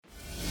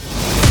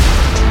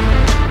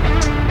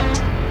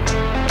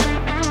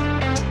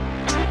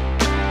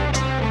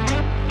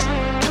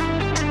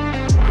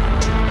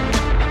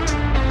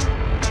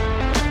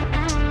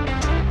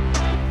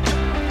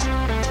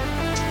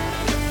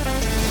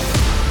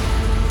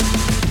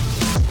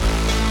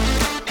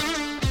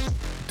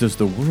Does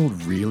the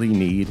world really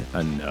need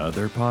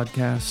another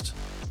podcast?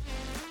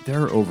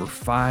 There are over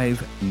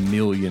 5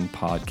 million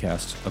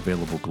podcasts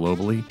available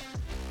globally,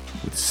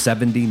 with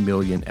 70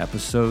 million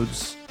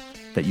episodes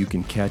that you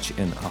can catch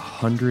in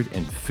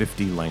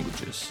 150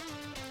 languages.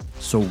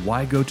 So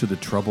why go to the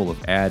trouble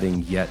of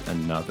adding yet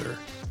another?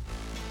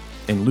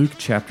 In Luke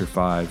chapter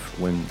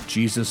 5, when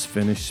Jesus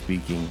finished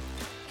speaking,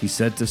 he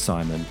said to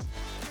Simon,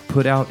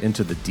 "Put out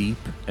into the deep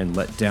and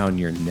let down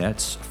your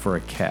nets for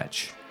a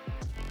catch."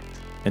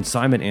 And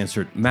Simon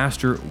answered,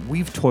 "Master,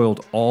 we've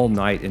toiled all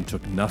night and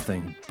took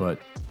nothing,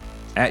 but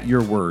at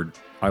your word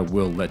I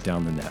will let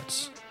down the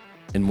nets."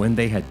 And when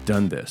they had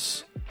done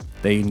this,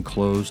 they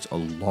enclosed a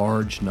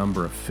large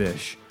number of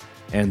fish,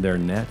 and their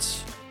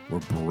nets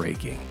were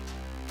breaking.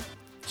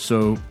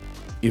 So,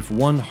 if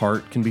one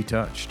heart can be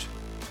touched,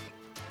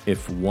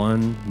 if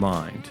one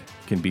mind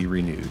can be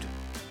renewed,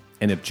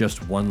 and if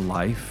just one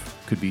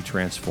life could be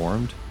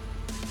transformed,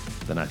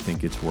 then I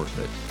think it's worth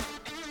it.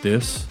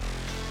 This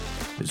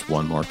is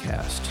One More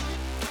Cast.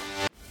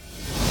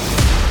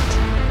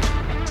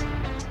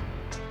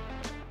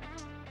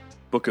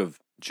 Book of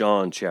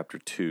John, chapter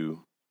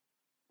 2,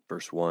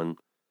 verse 1.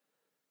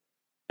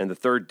 And the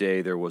third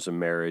day there was a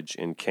marriage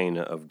in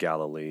Cana of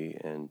Galilee,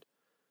 and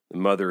the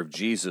mother of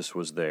Jesus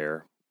was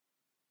there.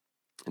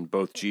 And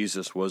both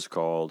Jesus was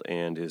called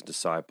and his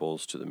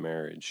disciples to the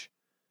marriage.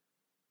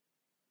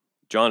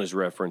 John is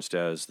referenced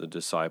as the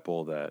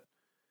disciple that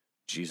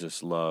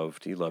Jesus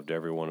loved. He loved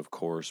everyone, of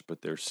course,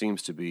 but there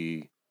seems to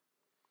be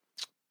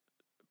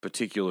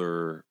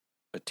particular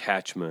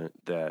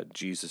attachment that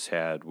Jesus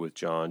had with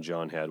John,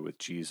 John had with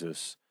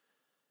Jesus.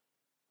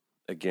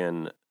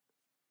 Again,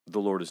 the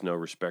Lord is no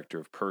respecter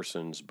of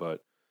persons,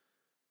 but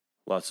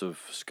lots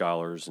of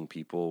scholars and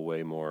people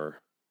way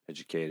more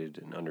educated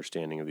and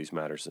understanding of these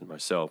matters than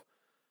myself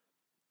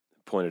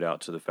pointed out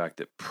to the fact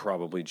that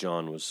probably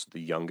John was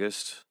the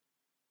youngest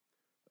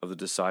of the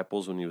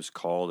disciples when he was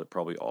called. It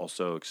probably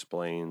also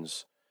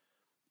explains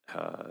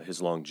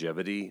his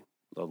longevity,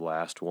 the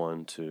last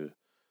one to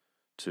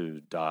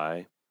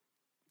die.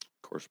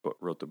 Of course,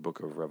 wrote the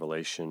book of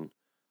Revelation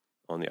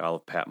on the Isle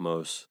of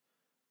Patmos.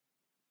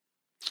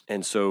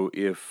 And so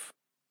if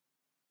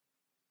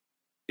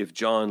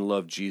John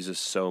loved Jesus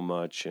so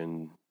much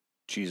and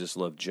Jesus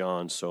loved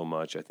John so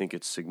much, I think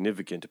it's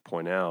significant to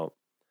point out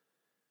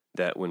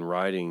that when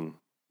writing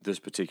this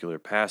particular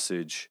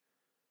passage,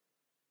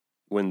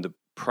 when the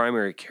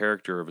primary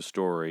character of a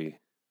story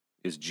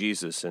is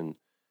Jesus and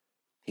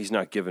he's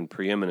not given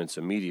preeminence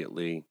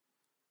immediately,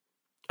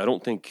 I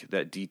don't think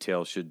that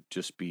detail should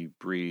just be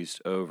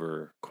breezed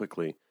over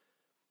quickly.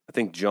 I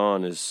think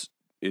John is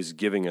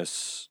giving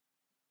us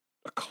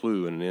a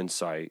clue and an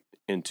insight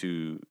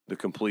into the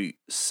complete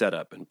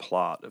setup and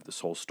plot of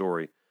this whole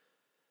story.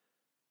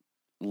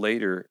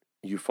 Later,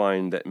 you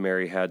find that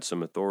Mary had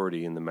some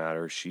authority in the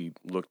matter. She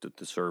looked at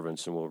the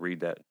servants, and we'll read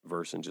that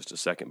verse in just a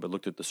second, but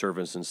looked at the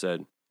servants and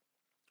said,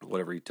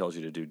 "Whatever he tells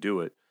you to do,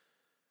 do it."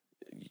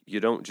 You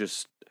don't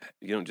just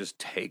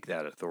take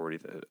that authority.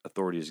 The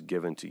authority is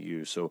given to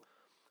you. So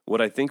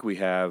what I think we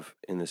have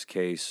in this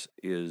case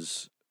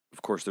is,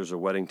 of course, there's a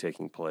wedding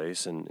taking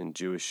place, and in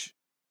Jewish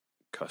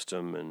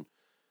custom and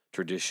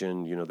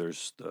tradition,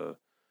 there's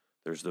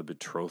the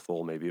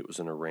betrothal. Maybe it was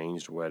an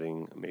arranged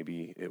wedding.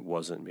 Maybe it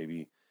wasn't.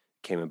 Maybe it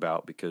came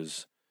about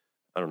because,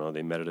 I don't know,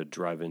 they met at a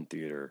drive-in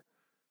theater.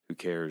 Who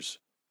cares?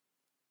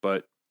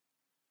 But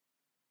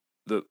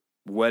the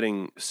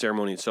wedding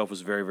ceremony itself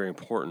was very, very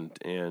important,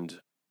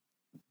 and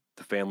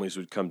the families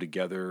would come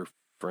together,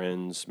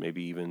 friends,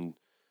 maybe even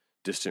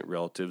distant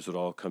relatives would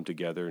all come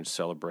together and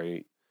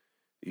celebrate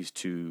these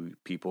two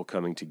people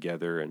coming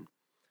together, and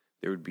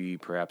there would be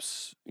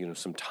perhaps,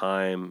 some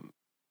time,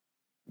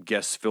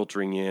 guests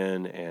filtering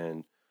in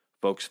and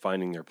folks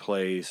finding their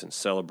place and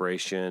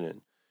celebration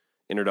and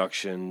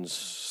introductions,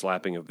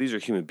 slapping of, these are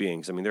human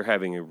beings. I mean, they're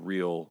having a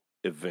real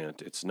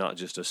event. It's not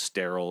just a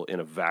sterile, in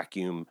a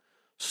vacuum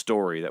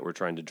story that we're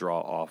trying to draw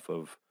off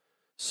of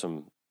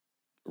some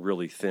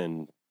really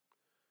thin,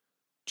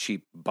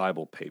 cheap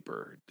Bible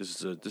paper.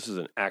 This is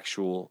an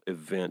actual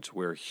event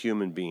where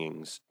human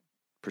beings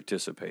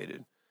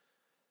participated.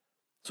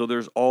 So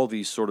there's all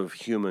these sort of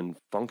human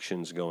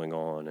functions going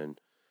on,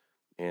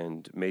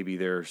 and maybe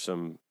there's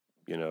some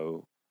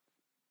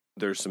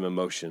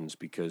emotions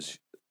because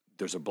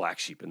there's a black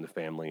sheep in the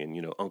family,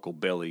 and Uncle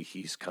Billy,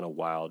 he's kind of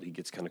wild, he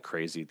gets kind of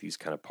crazy at these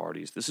kind of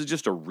parties. This is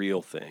just a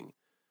real thing.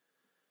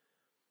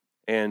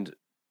 And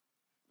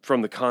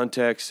from the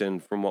context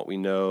and from what we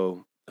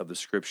know of the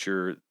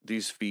scripture,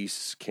 these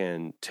feasts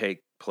can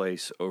take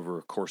place over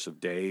a course of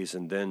days,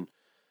 and then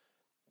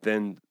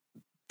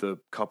the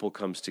couple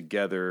comes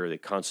together, they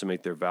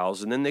consummate their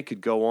vows, and then they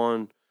could go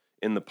on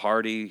in the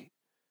party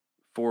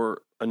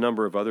for a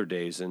number of other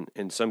days. And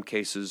in some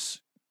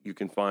cases, you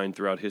can find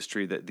throughout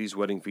history that these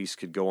wedding feasts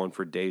could go on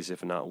for days,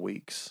 if not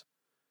weeks.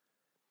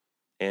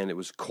 And it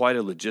was quite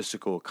a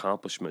logistical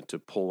accomplishment to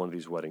pull one of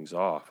these weddings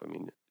off. I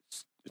mean,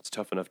 it's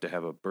tough enough to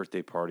have a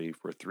birthday party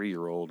for a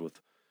 3-year-old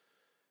with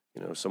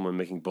someone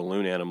making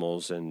balloon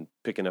animals and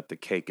picking up the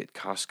cake at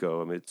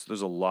Costco. I mean,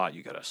 there's a lot.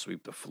 You got to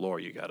sweep the floor.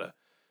 You got to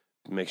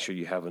make sure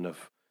you have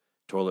enough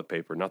toilet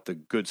paper, not the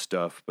good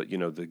stuff, but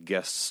the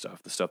guest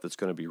stuff, the stuff that's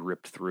going to be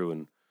ripped through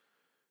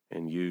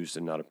and used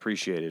and not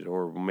appreciated.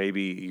 Or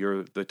maybe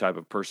you're the type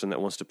of person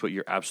that wants to put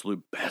your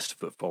absolute best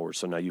foot forward.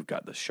 So now you've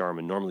got the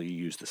Charmin. Normally you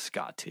use the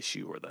Scott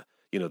tissue or the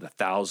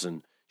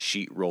 1,000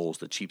 sheet rolls,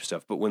 the cheap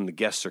stuff. But when the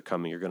guests are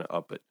coming, you're going to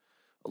up it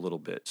a little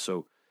bit.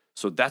 So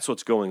that's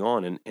what's going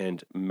on.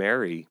 And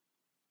Mary,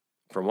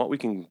 from what we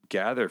can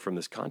gather from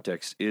this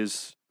context,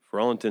 is, for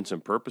all intents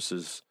and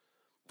purposes,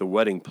 the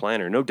wedding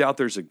planner. No doubt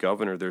there's a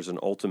governor, there's an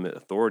ultimate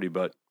authority,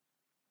 but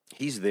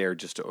he's there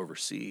just to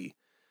oversee.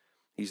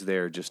 He's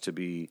there just to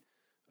be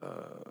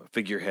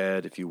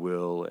figurehead, if you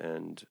will,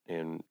 and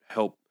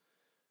help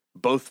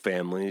both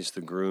families,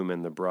 the groom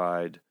and the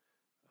bride,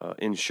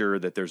 ensure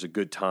that there's a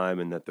good time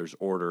and that there's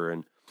order.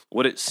 And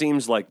what it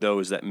seems like, though,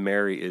 is that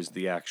Mary is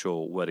the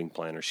actual wedding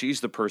planner. She's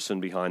the person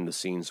behind the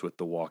scenes with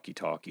the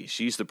walkie-talkie.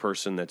 She's the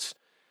person that's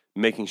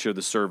making sure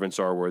the servants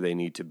are where they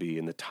need to be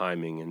and the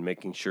timing, and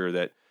making sure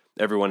that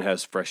everyone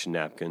has fresh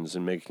napkins,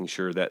 and making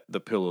sure that the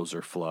pillows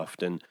are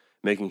fluffed, and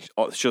making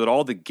sure that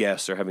all the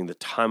guests are having the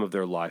time of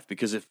their life.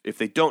 Because if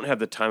they don't have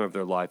the time of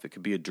their life, it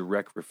could be a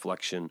direct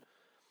reflection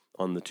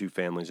on the two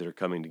families that are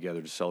coming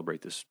together to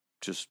celebrate this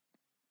just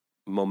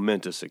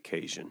momentous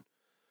occasion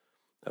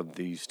of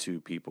these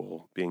two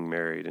people being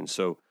married. And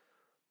so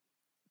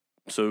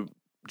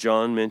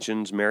John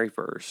mentions Mary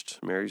first.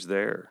 Mary's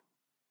there.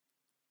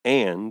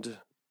 And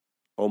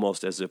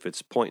almost as if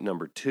it's point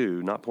number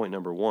 2, not point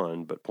number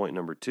 1, but point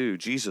number 2,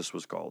 Jesus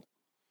was called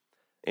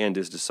and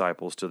his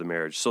disciples to the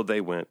marriage. So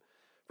they went.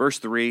 Verse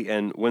 3,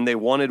 and when they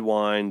wanted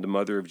wine, the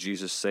mother of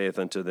Jesus saith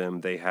unto them,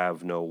 they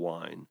have no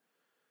wine.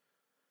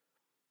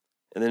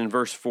 And then in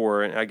verse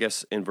 4, and I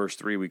guess in verse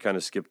 3, we kind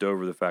of skipped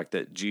over the fact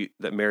that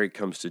that Mary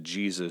comes to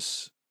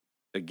Jesus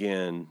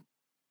again.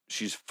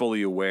 She's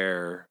fully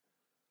aware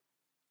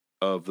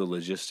of the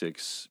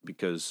logistics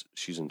because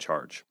she's in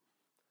charge.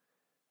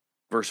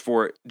 Verse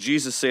 4,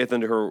 Jesus saith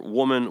unto her,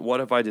 Woman, what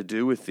have I to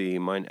do with thee?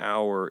 Mine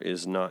hour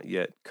is not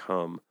yet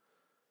come.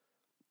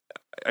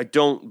 I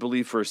don't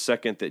believe for a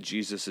second that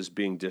Jesus is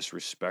being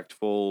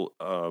disrespectful.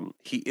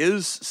 He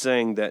is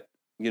saying that,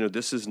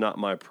 this is not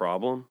my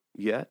problem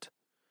yet.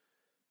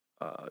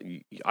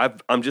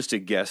 I'm just a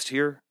guest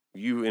here.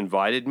 You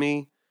invited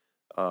me.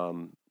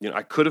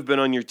 I could have been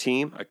on your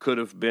team. I could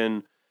have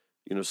been,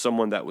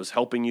 someone that was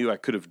helping you. I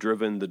could have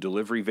driven the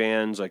delivery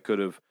vans. I could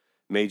have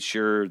made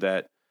sure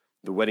that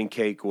the wedding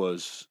cake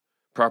was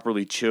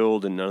properly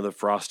chilled and none of the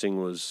frosting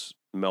was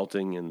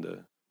melting in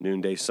the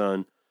noonday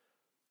sun.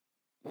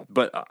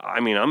 But,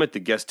 I'm at the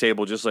guest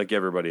table just like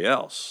everybody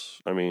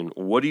else.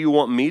 What do you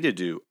want me to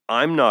do?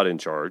 I'm not in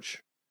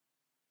charge.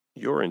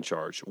 You're in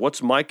charge.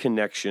 What's my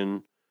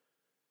connection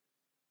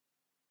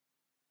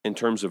in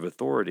terms of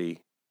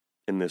authority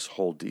in this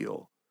whole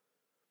deal?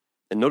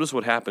 And notice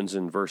what happens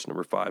in verse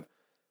number 5.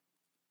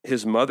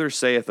 His mother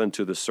saith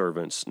unto the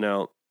servants.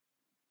 Now,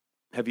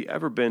 have you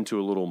ever been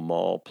to a little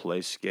mall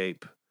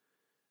playscape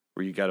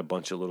where you got a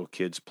bunch of little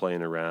kids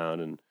playing around,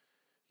 and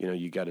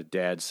you got a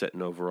dad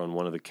sitting over on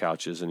one of the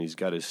couches, and he's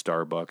got his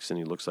Starbucks, and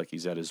he looks like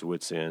he's at his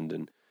wit's end,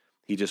 and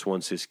he just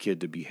wants his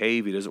kid to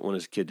behave. He doesn't want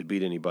his kid to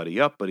beat anybody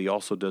up, but he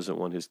also doesn't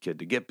want his kid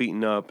to get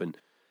beaten up. And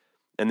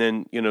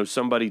then,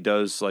 somebody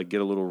does like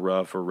get a little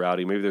rough or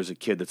rowdy. Maybe there's a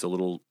kid that's a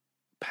little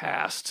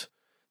past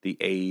the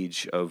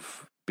age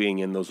of being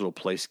in those little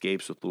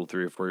playscapes with little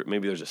 3 or 4.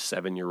 Maybe there's a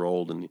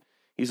 7-year-old and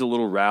he's a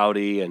little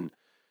rowdy, and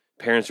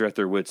parents are at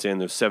their wits' end.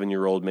 The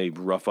 7-year-old may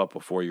rough up a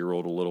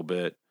 4-year-old a little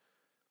bit.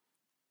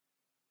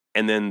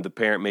 And then the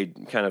parent may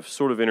kind of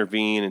sort of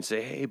intervene and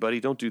say, hey,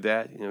 buddy, don't do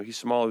that. He's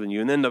smaller than you.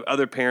 And then the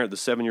other parent, the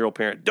 7-year-old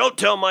parent, don't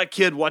tell my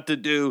kid what to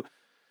do.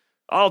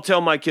 I'll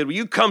tell my kid, well,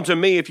 you come to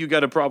me if you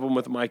got a problem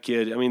with my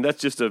kid.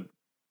 That's just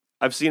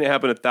I've seen it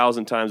happen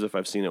 1,000 times if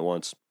I've seen it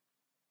once.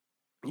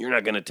 You're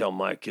not going to tell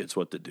my kids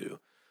what to do.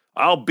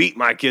 I'll beat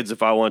my kids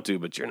if I want to,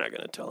 but you're not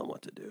going to tell them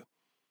what to do.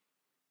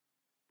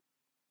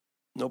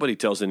 Nobody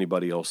tells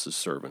anybody else's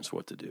servants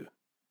what to do.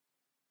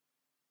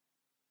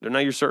 They're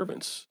not your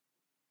servants.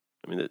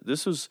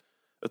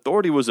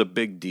 Authority was a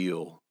big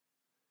deal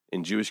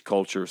in Jewish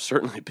culture,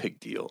 certainly a big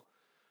deal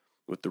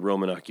with the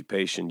Roman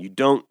occupation. You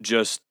don't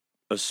just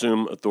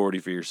assume authority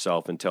for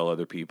yourself and tell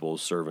other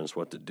people's servants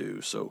what to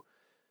do.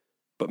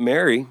 But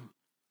Mary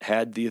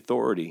had the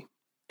authority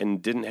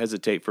and didn't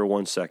hesitate for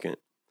 1 second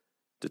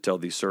to tell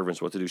these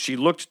servants what to do. She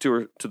looked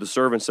to the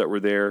servants that were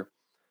there.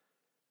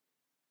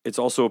 It's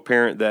also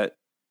apparent that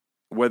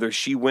whether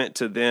she went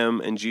to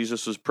them and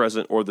Jesus was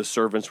present or the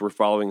servants were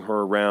following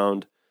her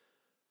around,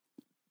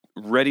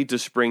 ready to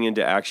spring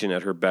into action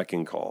at her beck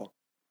and call.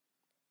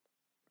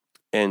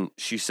 And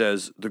she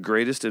says, the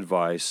greatest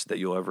advice that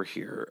you'll ever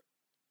hear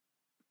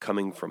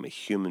coming from a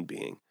human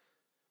being.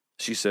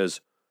 She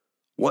says,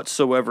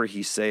 whatsoever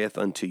he saith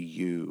unto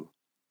you,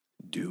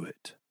 do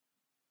it.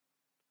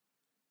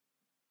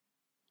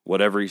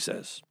 Whatever he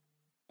says.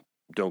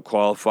 Don't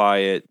qualify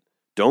it.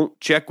 Don't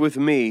check with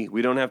me.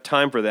 We don't have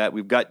time for that.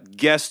 We've got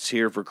guests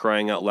here, for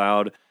crying out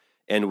loud,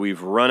 and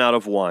we've run out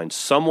of wine.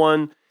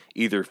 Someone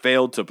either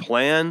failed to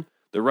plan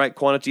the right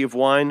quantity of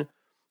wine,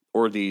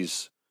 or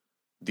these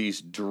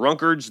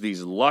drunkards,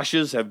 these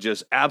lushes, have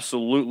just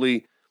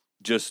absolutely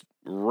just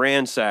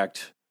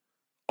ransacked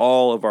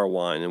all of our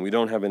wine, and we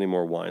don't have any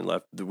more wine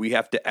left. We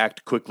have to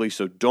act quickly,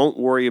 so don't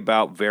worry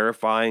about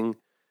verifying.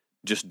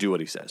 Just do what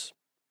he says.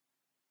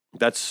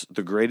 That's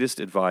the greatest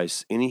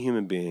advice any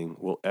human being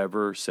will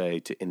ever say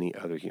to any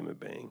other human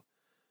being.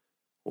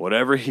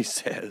 Whatever he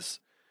says,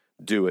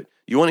 do it.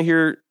 You want to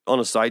hear, on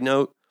a side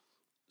note,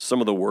 some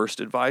of the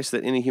worst advice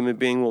that any human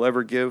being will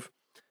ever give?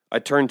 I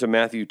turned to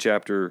Matthew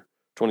chapter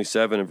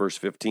 27 and verse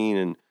 15,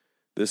 and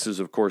this is,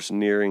 of course,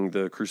 nearing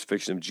the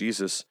crucifixion of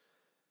Jesus.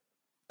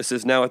 It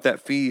says, "Now at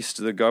that feast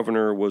the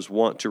governor was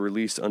wont to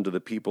release unto the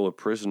people a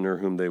prisoner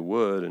whom they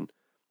would, and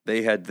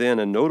they had then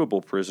a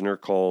notable prisoner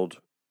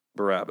called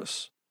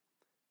Barabbas.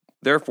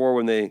 Therefore,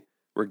 when they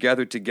were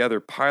gathered together,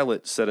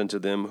 Pilate said unto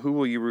them, Who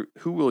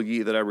will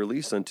ye that I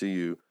release unto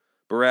you,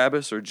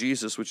 Barabbas or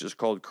Jesus, which is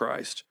called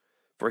Christ?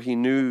 For he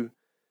knew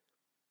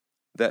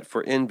that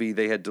for envy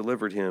they had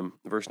delivered him."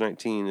 Verse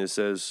 19, it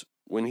says,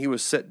 "When he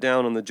was set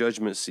down on the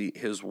judgment seat,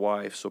 his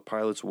wife," so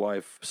Pilate's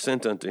wife,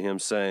 "sent unto him,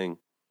 saying,"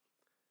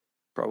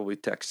 probably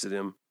texted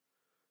him,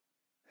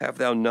 "Have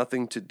thou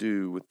nothing to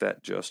do with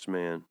that just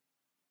man,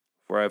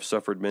 for I have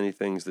suffered many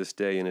things this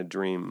day in a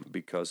dream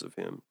because of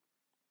him."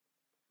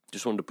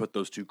 Just wanted to put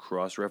those two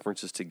cross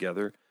references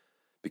together,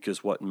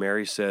 because what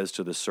Mary says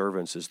to the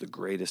servants is the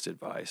greatest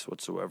advice.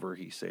 Whatsoever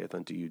he saith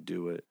unto you,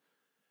 do it.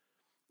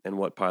 And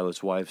what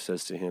Pilate's wife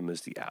says to him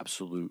is the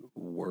absolute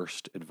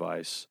worst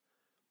advice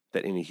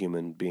that any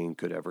human being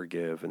could ever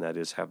give, and that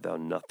is, have thou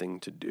nothing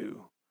to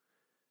do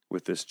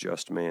with this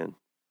just man.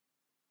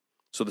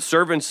 So the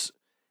servants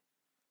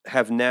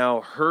have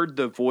now heard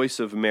the voice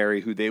of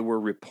Mary, who they were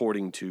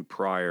reporting to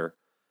prior.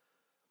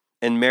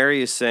 And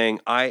Mary is saying,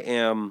 I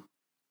am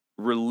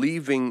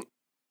relieving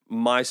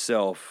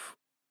myself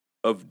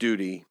of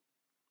duty.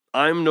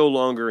 I'm no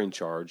longer in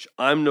charge.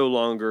 I'm no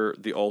longer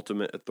the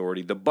ultimate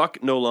authority. The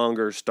buck no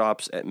longer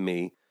stops at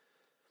me.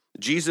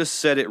 Jesus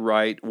said it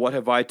right. What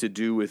have I to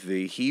do with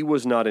thee? He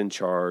was not in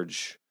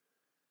charge,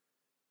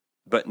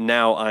 but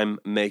now I'm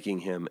making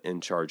him in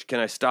charge. Can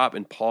I stop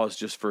and pause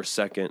just for a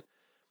second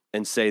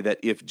and say that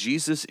if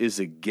Jesus is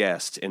a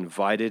guest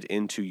invited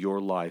into your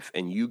life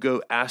and you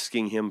go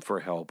asking him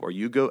for help, or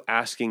you go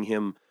asking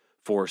him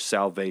for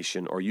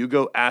salvation, or you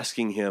go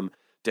asking him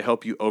to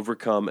help you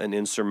overcome an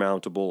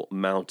insurmountable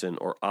mountain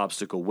or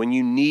obstacle, when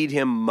you need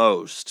him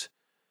most,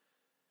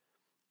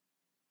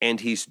 and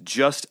he's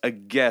just a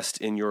guest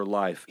in your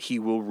life, he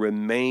will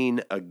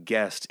remain a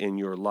guest in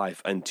your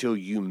life until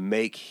you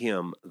make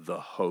him the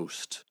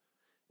host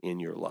in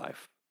your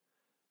life.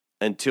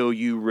 Until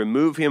you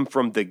remove him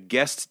from the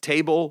guest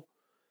table,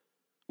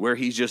 where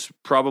he's just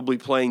probably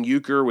playing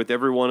euchre with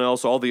everyone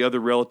else, all the other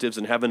relatives,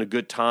 and having a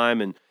good time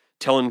and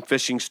telling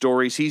fishing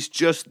stories. He's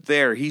just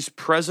there. He's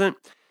present.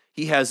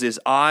 He has his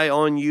eye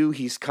on you.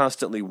 He's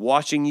constantly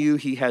watching you.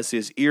 He has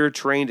his ear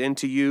trained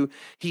into you.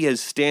 He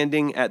is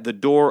standing at the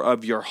door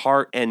of your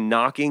heart and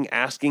knocking,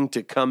 asking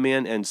to come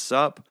in and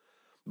sup.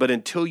 But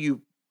until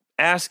you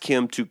ask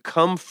him to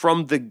come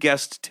from the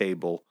guest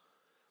table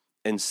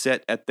and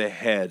sit at the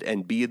head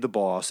and be the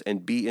boss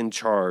and be in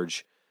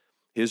charge,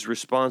 his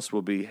response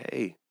will be,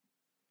 hey,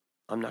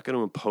 I'm not going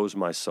to impose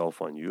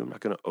myself on you. I'm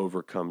not going to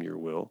overcome your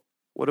will.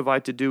 What have I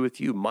to do with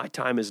you? My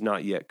time has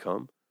not yet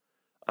come.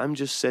 I'm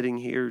just sitting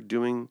here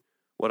doing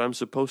what I'm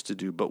supposed to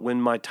do. But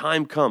when my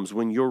time comes,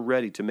 when you're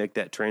ready to make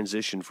that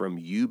transition from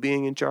you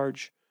being in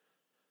charge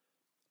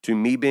to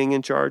me being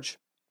in charge,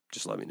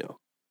 just let me know.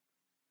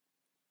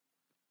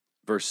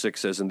 Verse 6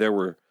 says, "And there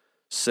were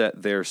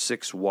set there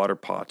 6 water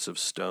pots of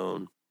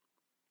stone,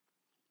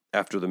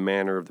 after the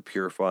manner of the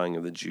purifying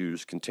of the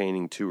Jews,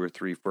 containing 2 or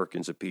 3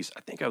 firkins apiece."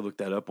 I think I looked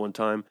that up one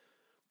time.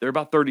 They're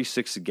about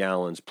 36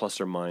 gallons, plus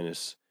or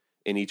minus,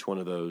 in each one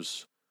of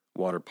those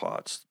water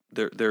pots.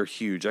 They're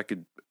huge. I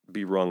could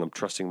be wrong. I'm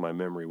trusting my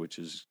memory, which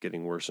is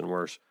getting worse and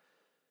worse.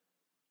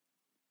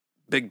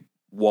 Big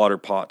water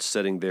pots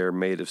sitting there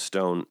made of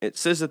stone. It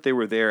says that they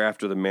were there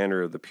after the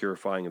manner of the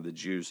purifying of the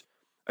Jews.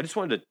 I just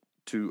wanted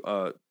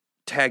to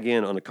tag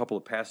in on a couple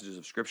of passages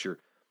of Scripture.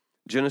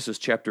 Genesis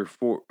chapter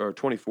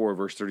 24,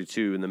 verse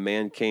 32, "And the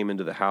man came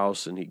into the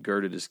house, and he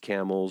girded his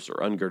camels, or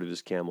ungirded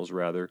his camels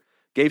rather,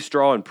 gave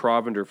straw and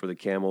provender for the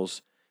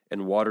camels,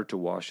 and water to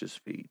wash his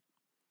feet,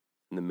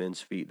 and the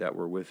men's feet that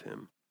were with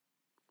him."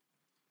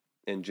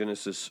 In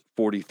Genesis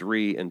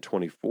 43 and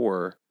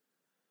 24,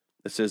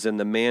 it says, "And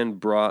the man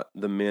brought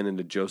the men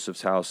into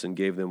Joseph's house and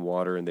gave them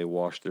water, and they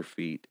washed their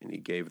feet, and he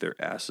gave their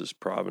asses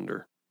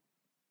provender."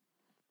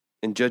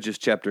 In Judges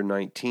chapter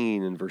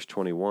 19 and verse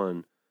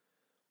 21,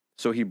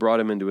 "So he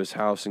brought him into his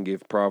house and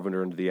gave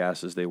provender unto the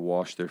asses. They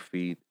washed their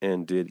feet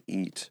and did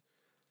eat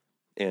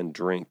and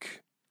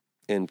drink."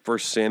 In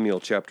 1 Samuel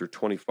chapter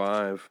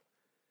 25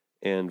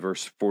 and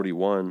verse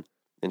 41,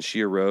 And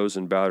she arose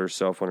and bowed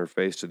herself on her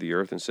face to the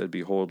earth and said,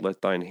 Behold,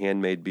 let thine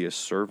handmaid be a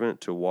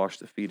servant to wash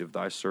the feet of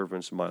thy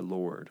servants, my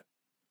Lord.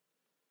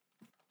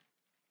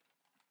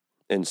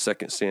 In 2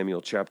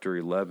 Samuel chapter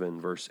 11,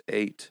 verse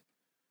 8,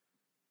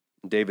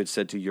 David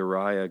said to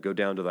Uriah, Go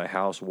down to thy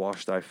house,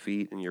 wash thy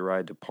feet. And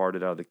Uriah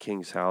departed out of the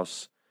king's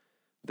house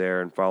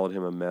there and followed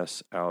him a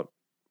mess out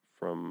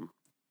from...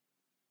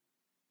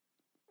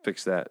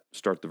 Fix that.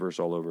 Start the verse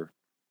all over.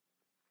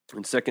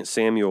 In 2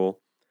 Samuel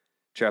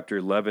chapter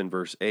 11,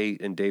 verse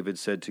 8, and David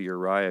said to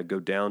Uriah, Go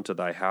down to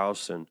thy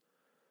house and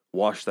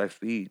wash thy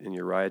feet. And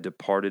Uriah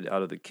departed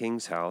out of the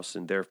king's house,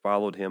 and there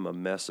followed him a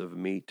mess of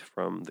meat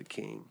from the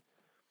king.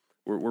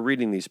 We're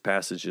reading these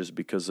passages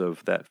because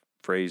of that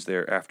phrase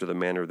there, after the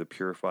manner of the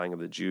purifying of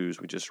the Jews.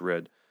 We just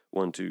read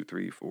 1, 2,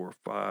 3, 4,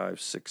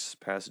 5, 6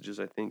 passages,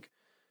 I think,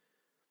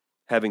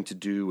 having to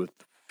do with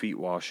feet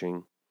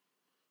washing.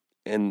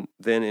 And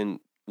then in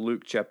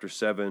Luke chapter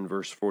 7,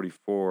 verse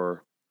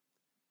 44,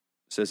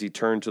 says, He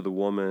turned to the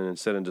woman and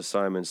said unto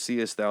Simon,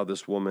 Seest thou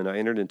this woman? I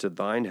entered into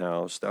thine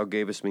house. Thou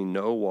gavest me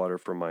no water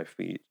for my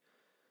feet,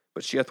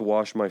 but she hath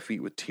washed my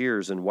feet with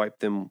tears and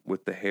wiped them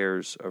with the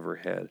hairs of her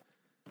head.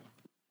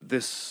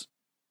 This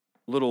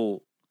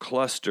little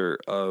cluster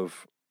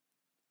of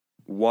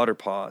water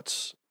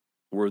pots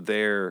were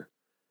there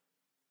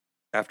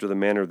after the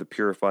manner of the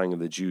purifying of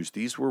the Jews.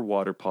 These were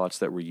water pots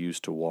that were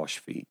used to wash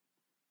feet.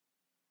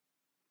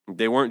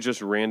 They weren't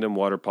just random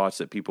water pots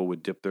that people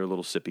would dip their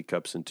little sippy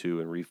cups into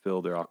and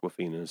refill their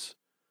Aquafinas.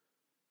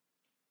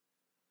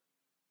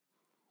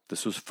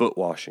 This was foot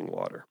washing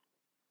water.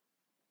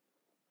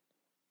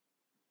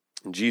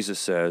 And Jesus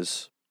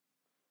says,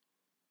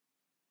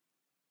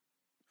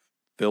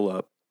 fill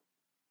up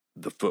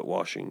the foot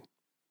washing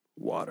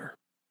water.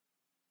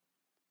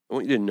 I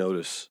want you to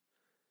notice,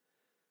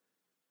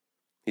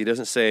 he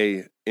doesn't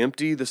say,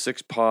 empty the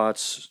 6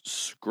 pots,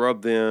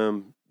 scrub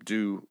them,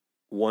 do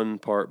 1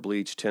 part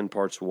bleach, 10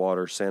 parts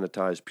water,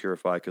 sanitize,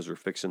 purify, because we're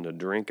fixing to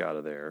drink out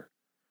of there.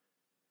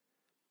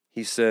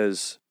 He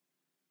says,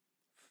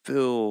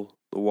 fill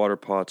the water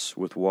pots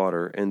with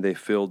water, and they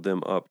filled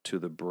them up to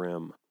the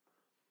brim.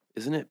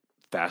 Isn't it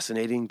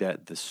fascinating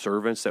that the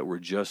servants that were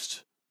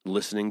just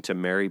listening to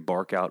Mary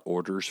bark out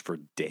orders for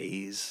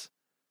days,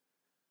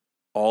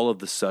 all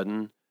of a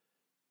sudden,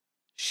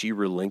 she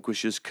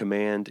relinquishes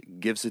command,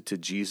 gives it to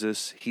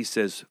Jesus. He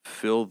says,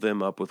 fill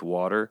them up with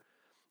water.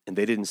 And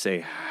they didn't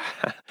say,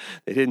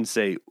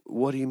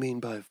 what do you mean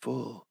by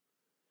full?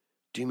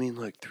 Do you mean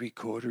like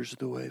 3/4 of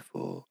the way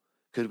full?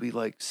 Could we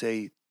like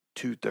say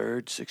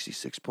 2/3,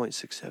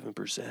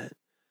 66.67%?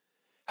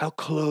 How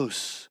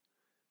close,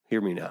 hear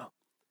me now,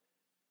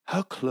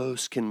 how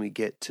close can we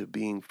get to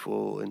being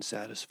full and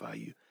satisfy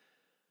you?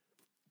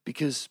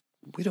 Because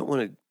we don't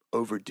want to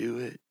overdo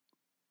it.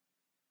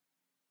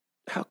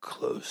 How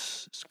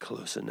close is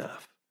close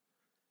enough?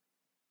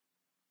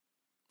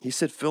 He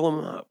said, fill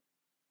them up.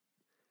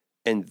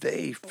 And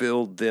they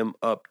filled them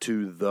up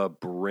to the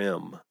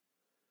brim.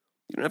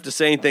 You don't have to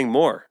say anything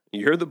more.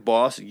 You're the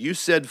boss. You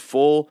said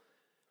full.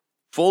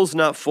 Full's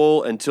not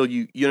full until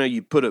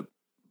you put a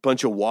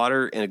bunch of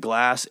water in a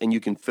glass and you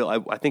can fill.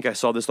 I think I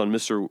saw this on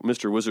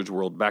Mr. Wizard's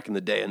World back in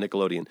the day on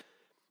Nickelodeon.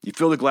 You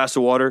fill the glass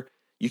of water,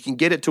 you can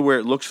get it to where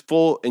it looks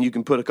full, and you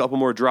can put a couple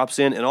more drops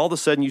in, and all of a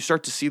sudden you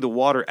start to see the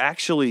water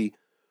actually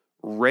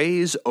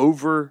raise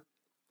over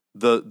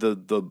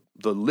the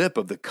lip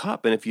of the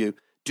cup. And if you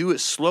do it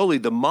slowly,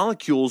 the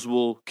molecules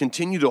will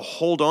continue to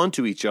hold on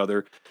to each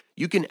other.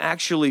 You can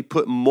actually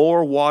put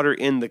more water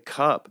in the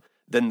cup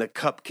than the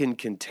cup can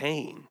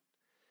contain.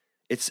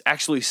 It's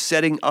actually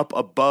setting up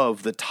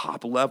above the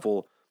top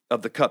level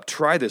of the cup.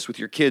 Try this with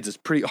your kids. It's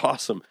pretty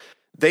awesome.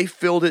 They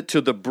filled it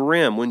to the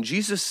brim. When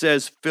Jesus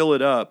says, fill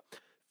it up,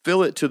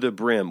 fill it to the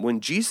brim. When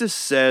Jesus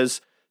says,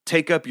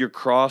 take up your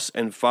cross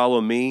and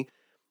follow me,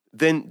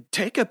 then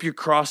take up your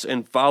cross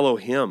and follow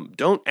him.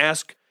 Don't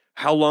ask,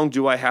 how long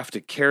do I have to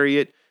carry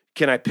it?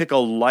 Can I pick a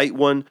light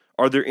one?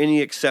 Are there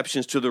any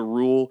exceptions to the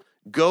rule?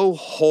 Go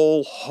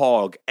whole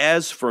hog.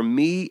 As for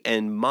me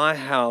and my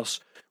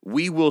house,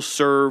 we will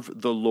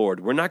serve the Lord.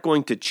 We're not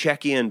going to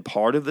check in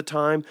part of the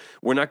time.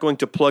 We're not going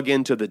to plug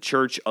into the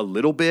church a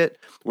little bit.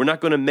 We're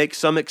not going to make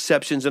some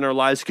exceptions in our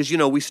lives because,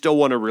 we still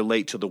want to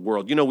relate to the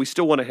world. We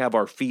still want to have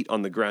our feet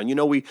on the ground.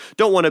 We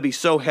don't want to be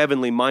so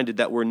heavenly minded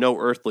that we're no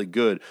earthly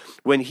good.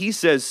 When he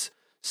says,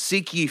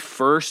 seek ye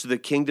first the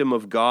kingdom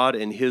of God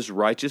and his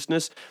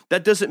righteousness,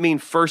 that doesn't mean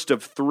first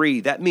of 3.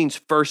 That means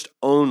first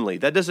only.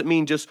 That doesn't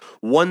mean just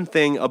one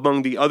thing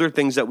among the other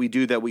things that we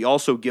do that we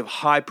also give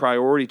high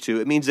priority to.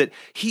 It means that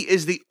he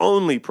is the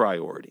only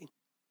priority.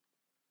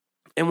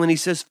 And when he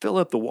says fill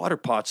up the water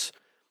pots,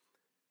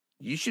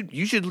 you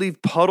should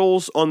leave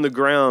puddles on the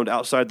ground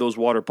outside those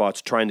water pots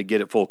trying to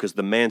get it full because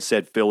the man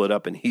said fill it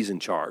up and he's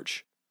in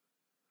charge.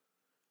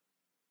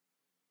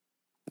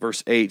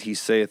 Verse 8, he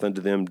saith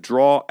unto them,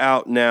 draw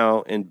out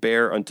now and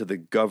bear unto the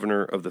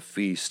governor of the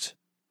feast.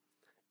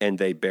 And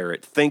they bear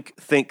it. Think.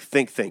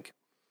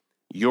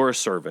 You're a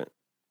servant.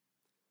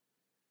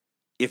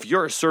 If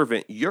you're a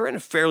servant, you're in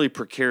a fairly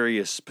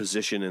precarious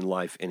position in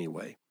life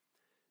anyway.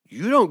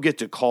 You don't get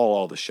to call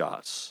all the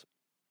shots.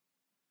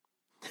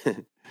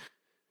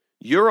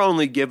 You're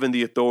only given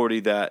the authority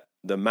that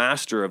the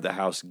master of the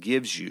house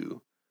gives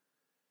you.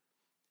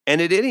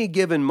 And at any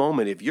given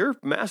moment, if your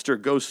master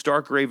goes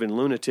stark raving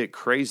lunatic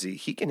crazy,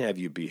 he can have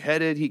you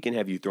beheaded. He can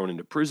have you thrown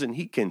into prison.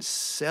 He can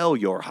sell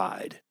your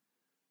hide.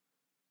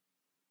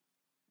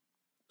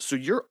 So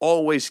you're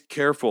always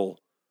careful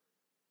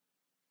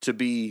to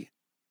be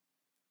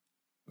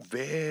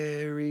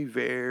very,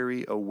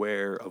 very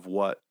aware of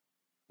what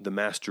the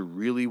master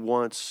really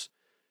wants.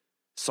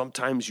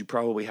 Sometimes you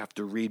probably have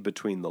to read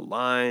between the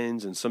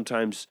lines, and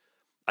sometimes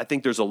I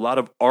think there's a lot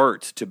of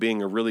art to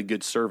being a really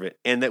good servant,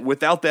 and that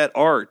without that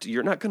art,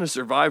 you're not going to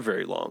survive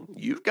very long.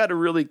 You've got to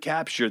really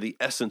capture the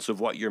essence of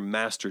what your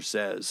master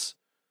says.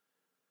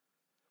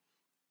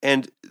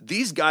 And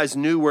these guys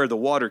knew where the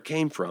water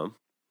came from.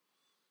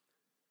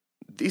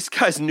 These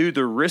guys knew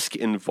the risk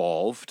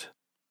involved.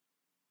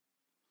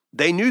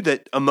 They knew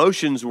that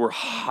emotions were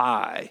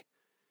high.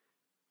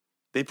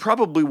 They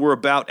probably were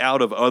about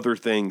out of other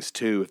things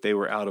too if they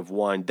were out of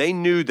wine. They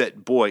knew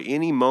that, boy,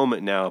 any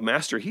moment now,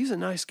 Master, he's a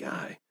nice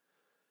guy.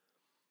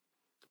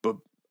 But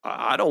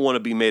I don't want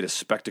to be made a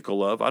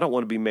spectacle of. I don't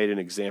want to be made an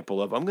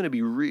example of. I'm going to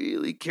be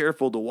really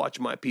careful to watch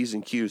my P's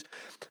and Q's.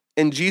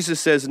 And Jesus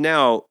says,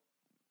 now,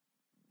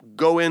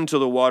 go into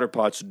the water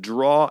pots,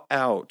 draw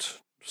out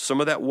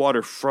some of that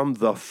water from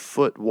the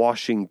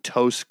foot-washing,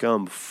 toe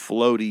scum,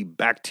 floaty,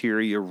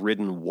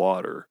 bacteria-ridden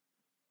water.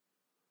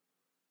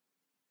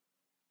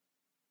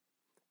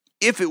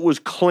 If it was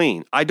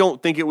clean, I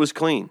don't think it was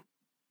clean.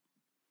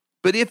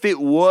 But if it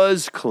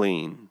was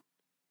clean,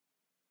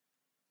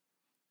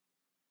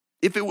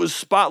 if it was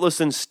spotless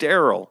and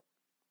sterile,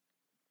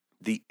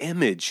 the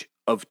image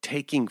of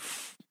taking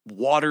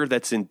water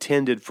that's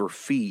intended for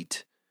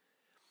feet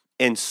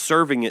and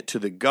serving it to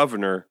the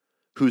governor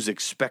who's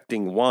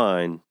expecting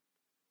wine,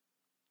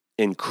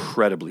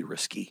 incredibly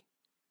risky.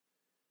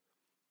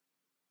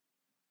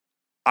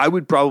 I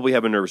would probably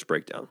have a nervous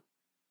breakdown.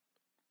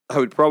 I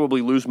would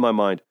probably lose my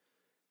mind.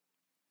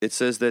 It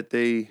says that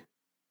they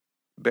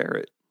bear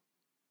it.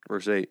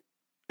 Verse 8.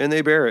 And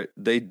they bear it.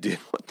 They did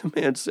what the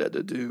man said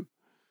to do.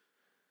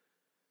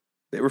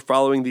 They were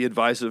following the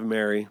advice of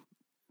Mary.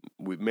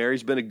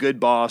 Mary's been a good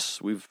boss.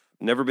 We've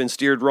never been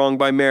steered wrong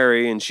by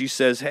Mary. And she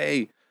says,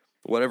 hey,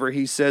 whatever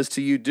he says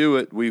to you, do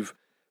it. We've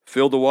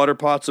filled the water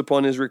pots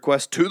upon his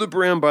request to the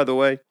brim, by the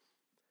way.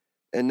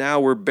 And now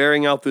we're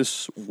bearing out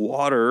this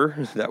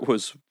water that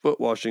was foot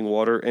washing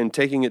water and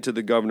taking it to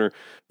the governor.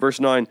 Verse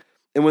 9.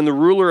 And when the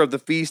ruler of the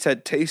feast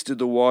had tasted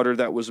the water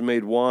that was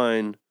made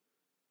wine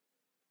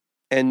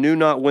and knew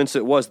not whence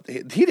it was,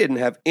 he didn't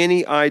have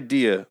any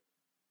idea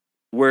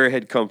where it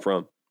had come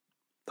from.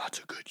 That's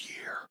a good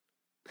year.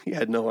 He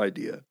had no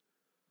idea.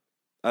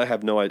 I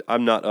have no idea.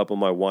 I'm not up on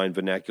my wine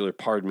vernacular.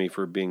 Pardon me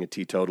for being a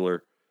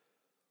teetotaler.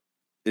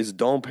 Is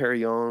Dom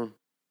Perignon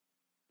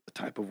a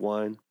type of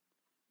wine?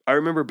 I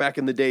remember back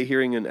in the day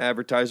hearing an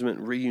advertisement,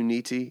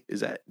 Reuniti.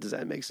 Does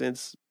that make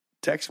sense?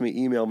 Text me,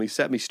 email me,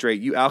 set me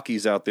straight. You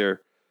alkies out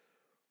there.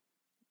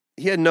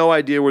 He had no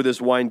idea where this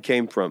wine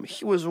came from.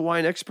 He was a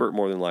wine expert,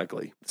 more than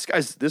likely.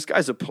 This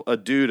guy's a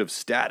dude of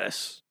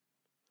status.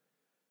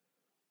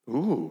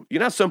 Ooh, you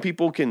know how some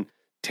people can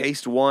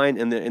taste wine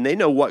and they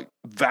know what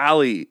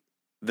valley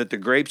that the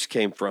grapes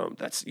came from.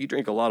 You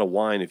drink a lot of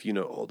wine if you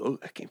know, oh,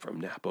 that came from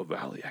Napa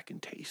Valley. I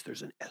can taste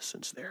there's an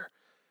essence there.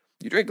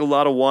 You drink a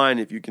lot of wine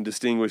if you can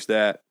distinguish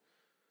that.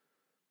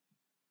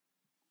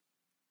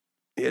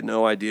 He had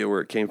no idea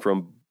where it came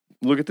from.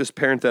 Look at this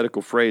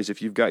parenthetical phrase.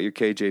 If you've got your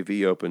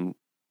KJV open,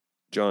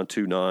 John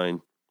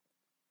 2:9.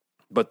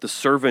 But the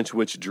servants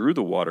which drew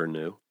the water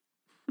knew.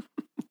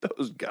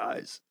 Those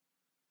guys.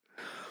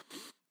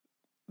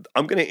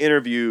 I'm going to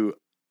interview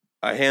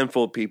a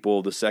handful of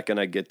people the second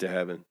I get to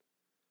heaven.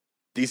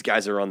 These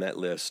guys are on that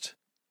list.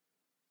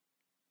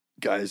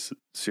 Guys,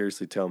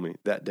 seriously tell me,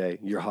 that day,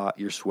 you're hot,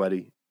 you're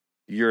sweaty,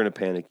 you're in a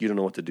panic, you don't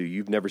know what to do.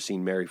 You've never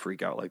seen Mary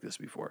freak out like this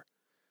before.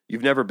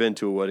 You've never been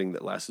to a wedding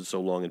that lasted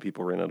so long and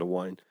people ran out of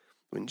wine.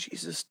 When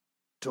Jesus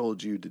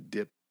told you to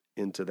dip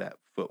into that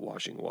foot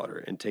washing water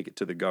and take it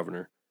to the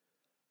governor,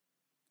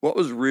 what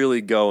was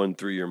really going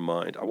through your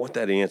mind? I want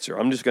that answer.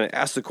 I'm just going to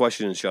ask the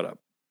question and shut up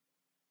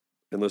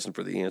and listen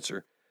for the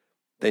answer.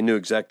 They knew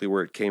exactly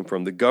where it came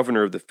from. The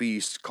governor of the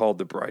feast called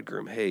the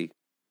bridegroom. Hey,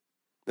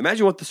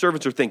 imagine what the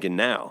servants are thinking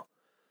now.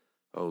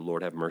 Oh,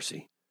 Lord, have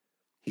mercy.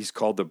 He's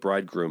called the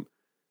bridegroom.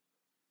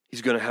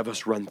 He's going to have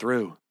us run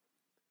through.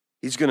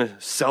 He's going to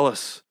sell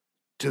us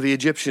to the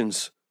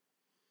Egyptians.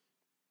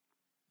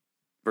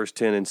 Verse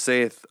 10, and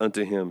saith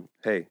unto him,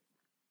 hey,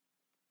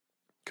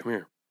 come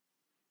here.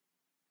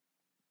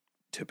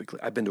 Typically,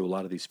 I've been to a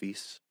lot of these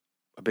feasts.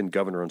 I've been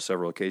governor on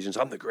several occasions.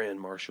 I'm the grand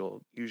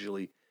marshal.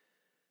 Usually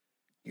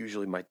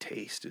my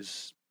taste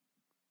is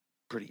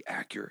pretty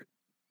accurate.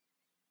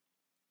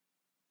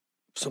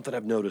 Something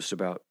I've noticed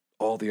about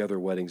all the other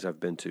weddings I've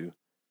been to.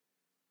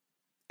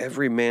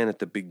 Every man at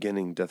the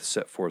beginning doth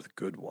set forth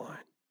good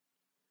wine.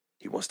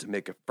 He wants to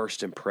make a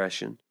first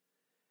impression.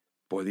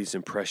 Boy, these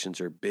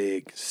impressions are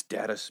big.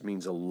 Status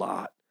means a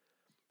lot.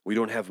 We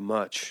don't have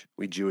much,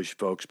 we Jewish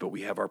folks, but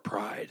we have our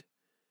pride.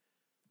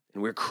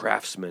 And we're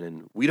craftsmen,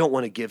 and we don't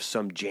want to give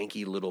some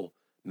janky little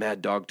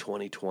Mad Dog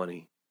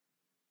 2020.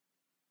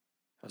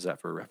 How's that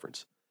for a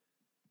reference?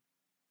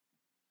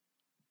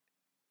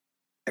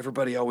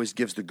 Everybody always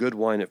gives the good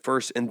wine at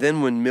first, and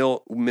then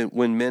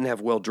when men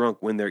have well drunk,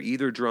 when they're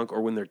either drunk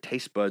or when their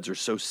taste buds are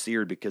so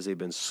seared because they've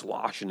been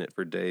sloshing it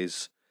for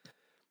days,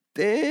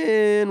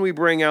 then we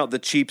bring out the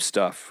cheap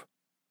stuff.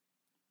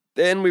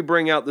 Then we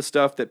bring out the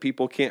stuff that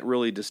people can't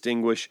really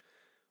distinguish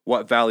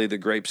what valley the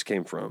grapes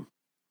came from.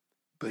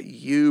 But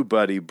you,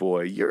 buddy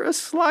boy, you're a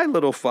sly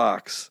little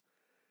fox.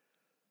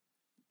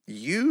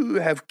 You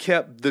have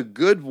kept the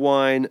good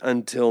wine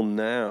until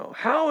now.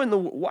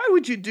 Why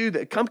would you do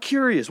that? I'm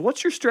curious.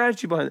 What's your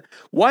strategy behind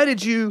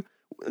it?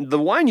 The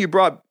wine you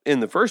brought in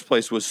the first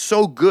place was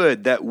so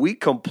good that we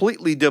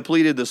completely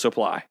depleted the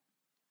supply.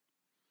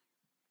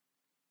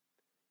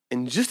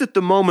 And just at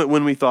the moment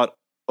when we thought,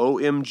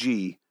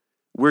 OMG,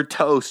 we're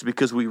toast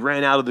because we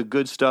ran out of the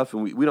good stuff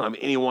and we don't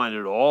have any wine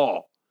at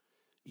all.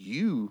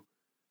 You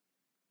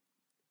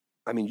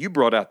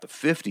brought out the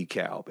 50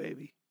 cal,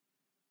 baby.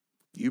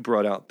 You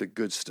brought out the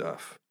good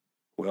stuff.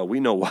 Well, we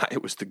know why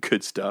it was the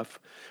good stuff.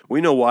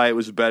 We know why it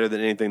was better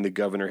than anything the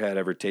governor had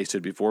ever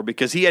tasted before,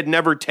 because he had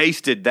never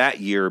tasted that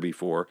year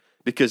before,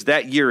 because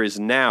that year is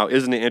now.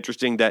 Isn't it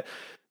interesting that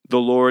the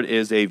Lord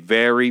is a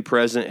very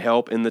present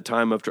help in the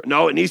time of trouble?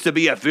 No, it needs to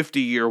be a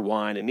 50-year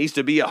wine. It needs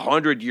to be a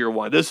 100-year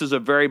wine. This is a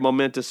very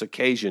momentous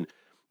occasion.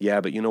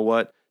 Yeah, but you know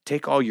what?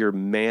 Take all your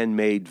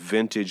man-made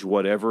vintage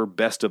whatever,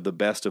 best of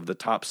the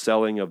top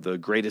selling of the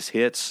greatest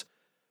hits.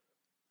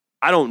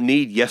 I don't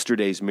need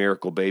yesterday's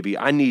miracle, baby.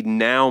 I need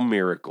now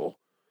miracle.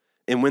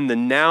 And when the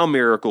now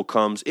miracle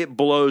comes, it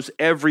blows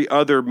every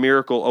other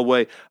miracle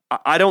away.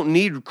 I don't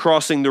need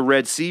crossing the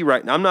Red Sea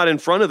right now. I'm not in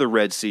front of the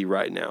Red Sea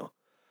right now.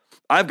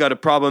 I've got a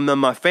problem in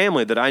my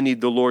family that I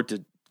need the Lord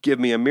to give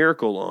me a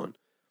miracle on.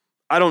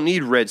 I don't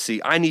need Red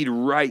Sea. I need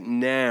right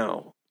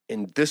now.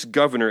 And this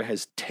governor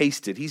has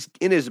tasted. He's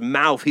in his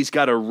mouth. He's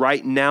got a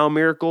right now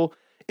miracle,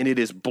 and it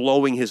is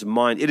blowing his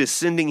mind. It is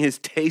sending his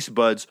taste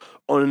buds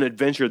on an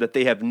adventure that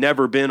they have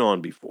never been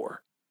on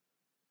before.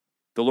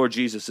 The Lord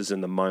Jesus is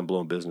in the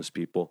mind-blowing business,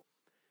 people.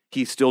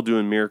 He's still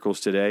doing miracles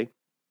today.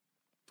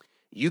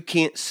 You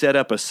can't set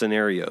up a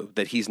scenario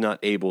that he's not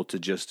able to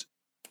just,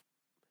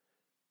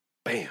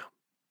 bam,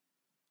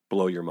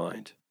 blow your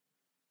mind.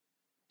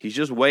 He's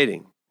just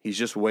waiting. He's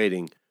just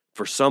waiting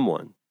for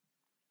someone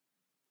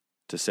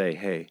to say,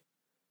 hey,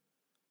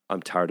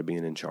 I'm tired of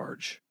being in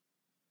charge.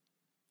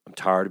 I'm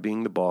tired of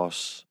being the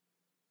boss.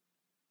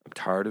 I'm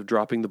tired of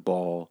dropping the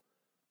ball.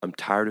 I'm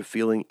tired of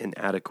feeling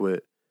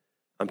inadequate.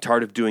 I'm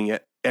tired of doing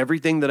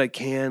everything that I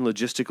can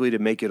logistically to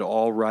make it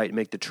all right,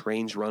 make the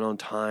trains run on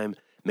time,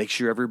 make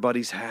sure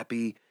everybody's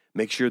happy,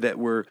 make sure that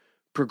we're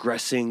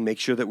progressing, make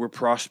sure that we're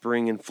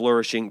prospering and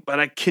flourishing. But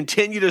I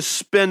continue to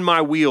spin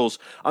my wheels.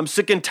 I'm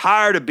sick and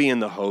tired of being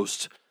the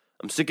host.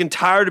 I'm sick and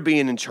tired of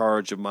being in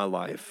charge of my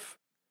life.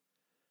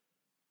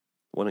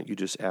 Why don't you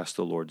just ask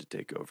the Lord to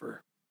take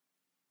over?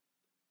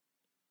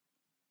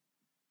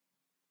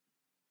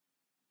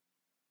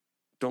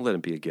 Don't let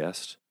him be a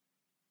guest.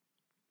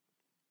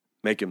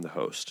 Make him the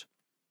host.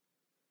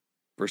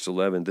 Verse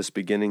 11, this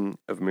beginning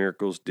of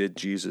miracles did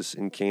Jesus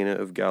in Cana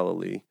of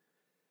Galilee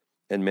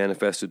and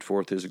manifested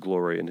forth his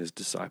glory, and his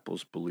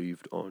disciples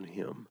believed on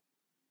him.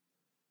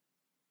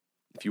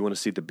 If you want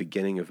to see the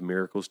beginning of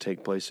miracles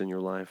take place in your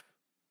life,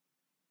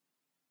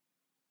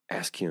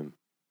 ask him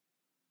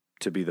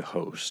to be the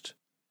host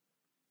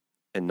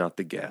and not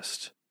the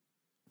guest,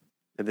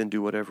 and then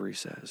do whatever he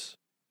says.